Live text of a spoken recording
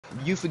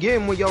You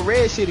forgetting with your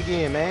red shit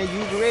again, man.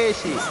 Use the red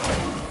shit.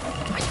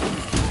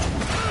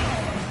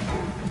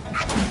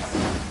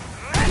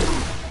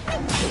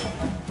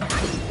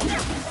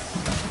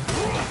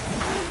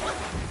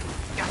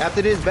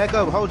 After this, back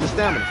up, hold your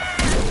stamina.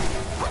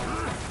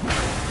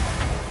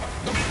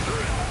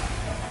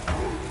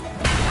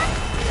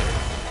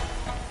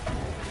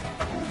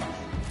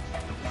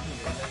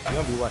 You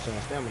gonna be watching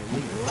my stamina.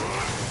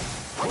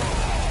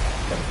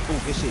 Ooh,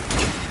 good shit.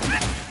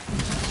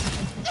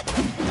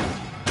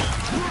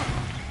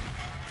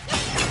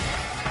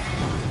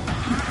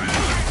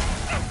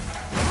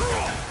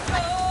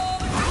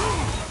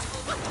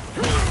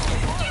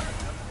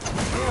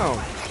 Damn.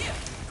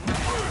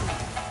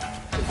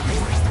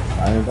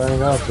 I ain't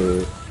banging out to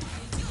it.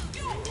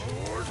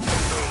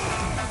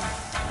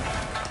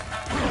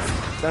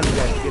 Thunder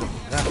guy, get him.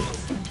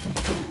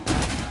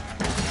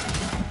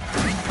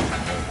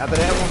 After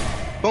that one,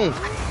 boom.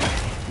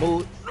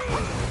 Move.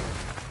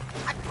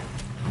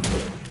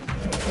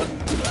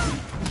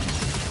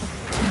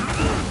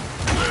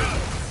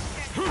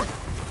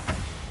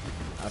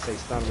 I say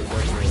stun me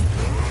right here.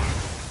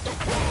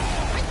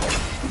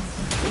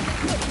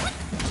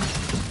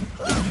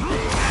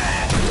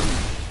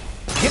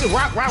 Get it,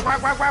 rock, rock,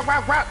 rock, rock, rock,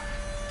 rock, rock.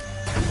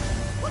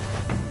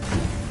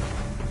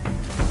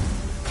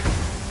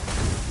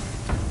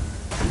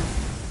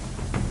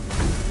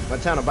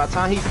 By the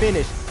time he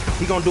finished,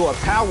 he gonna do a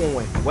power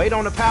one. Wait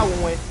on the power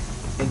one,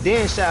 and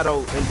then shadow,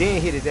 and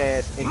then hit his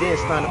ass, and then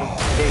stun him, and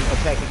then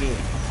attack again.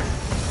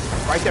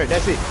 Right there,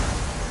 that's it.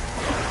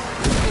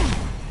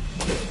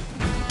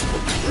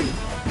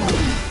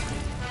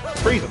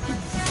 Freeze him.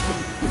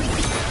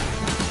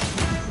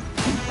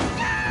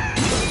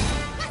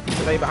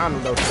 Stay behind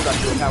him though. You gotta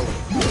do a power.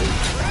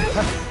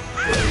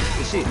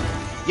 Good shit.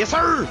 Yes,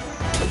 sir.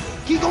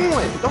 Keep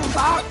going. Don't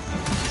stop.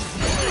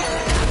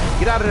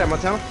 Get out of there,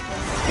 Montana.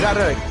 Get out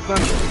of there,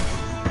 son.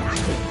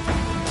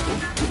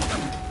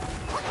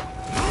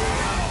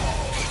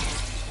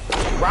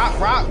 Rock,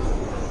 rock.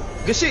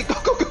 Good shit. Go,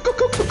 go, go, go,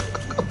 go, go,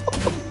 go.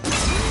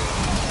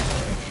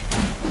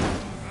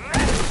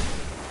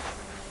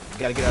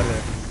 Gotta get out of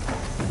there.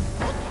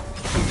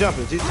 Keep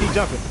jumping. Just keep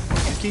jumping.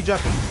 Just keep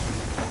jumping.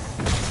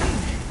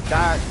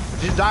 Dodge.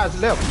 Just dodge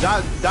left.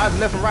 Dodge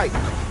left and right.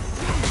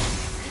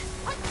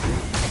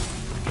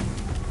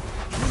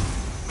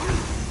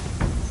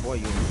 Boy,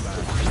 you in the side.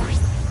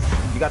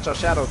 You got your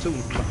shadow too,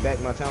 back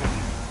Montana.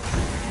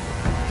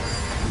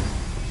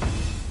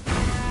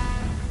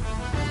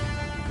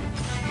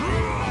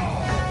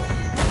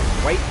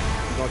 Wait,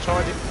 you gonna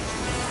charge it?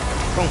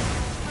 Boom.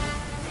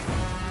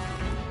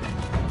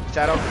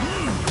 Shadow.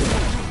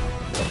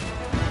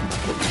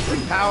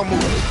 Power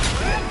move.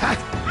 Ha.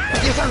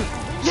 Yes sir.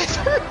 Yes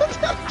sir.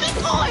 Keep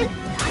going.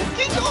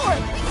 Keep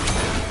going.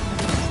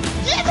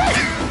 Yes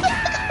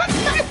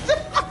sir.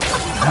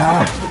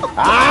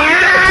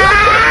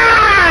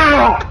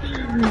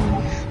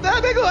 That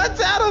nigga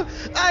Montana,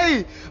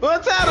 hey,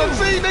 Montana,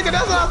 see nigga,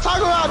 that's what I'm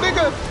talking about,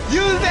 nigga.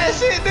 Use that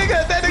shit,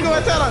 nigga. That nigga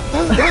Montana,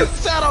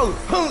 shadow,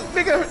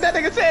 nigga. That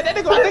nigga said that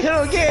nigga want to hit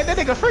him again. That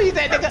nigga freeze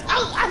that nigga.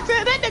 Oh, I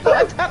said that nigga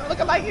Montana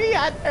looking like me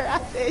out there. I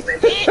said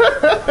shit.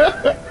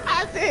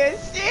 I said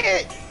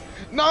shit.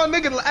 No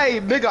nigga, hey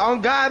nigga,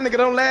 on God, nigga,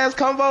 them last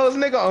combos,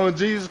 nigga, on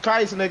Jesus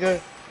Christ, nigga.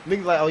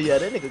 Nigga like, oh yeah,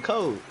 that nigga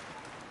cold.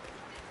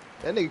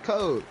 That nigga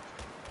cold.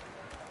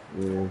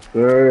 Yes,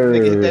 sir.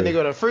 Nigga hit that nigga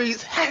with a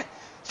freeze.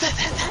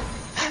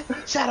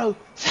 Shadow.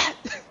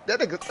 That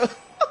nigga.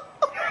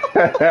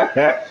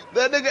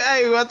 That nigga,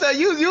 hey, I tell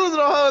you, using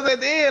them hoes at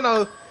the end,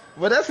 though.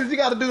 But that's what you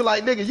gotta do,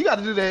 like, nigga, you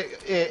gotta do that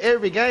in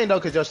every game, though,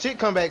 because your shit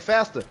come back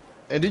faster.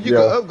 And then you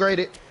can upgrade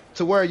it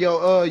to where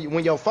your,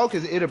 when your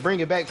focus, it'll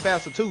bring it back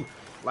faster, too.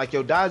 Like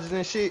your dodges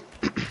and shit.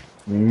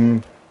 Mm-hmm.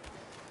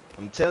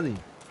 I'm telling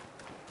you.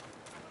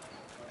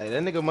 Hey,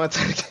 that nigga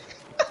Montana.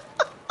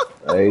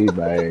 Hey,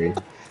 man.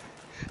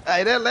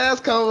 Hey, that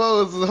last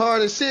combo was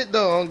hard as shit,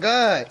 though, on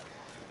God.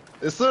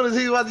 As soon as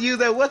he was about to use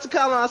that what's the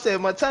color, I said,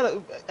 Montana,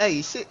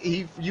 hey, shit,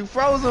 you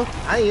froze him.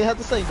 I ain't even have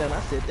to say nothing.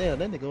 I said, damn,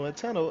 that nigga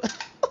Montana.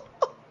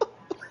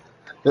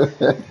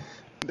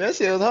 That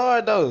shit was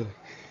hard, though.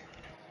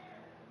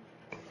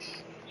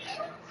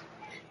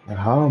 I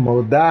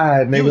almost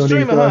died, nigga. You was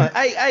streaming, huh?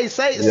 Hey,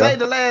 say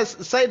the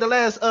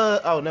last,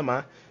 oh, never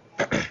mind.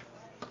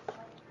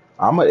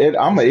 I'ma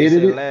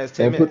edit it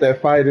and put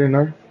that fight in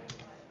there.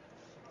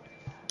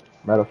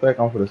 Matter of fact,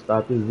 I'm gonna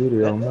stop this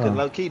video now. Cause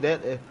low key,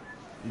 that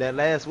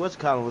last what's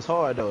calling was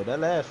hard though. That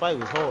last fight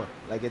was hard.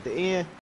 Like at the end.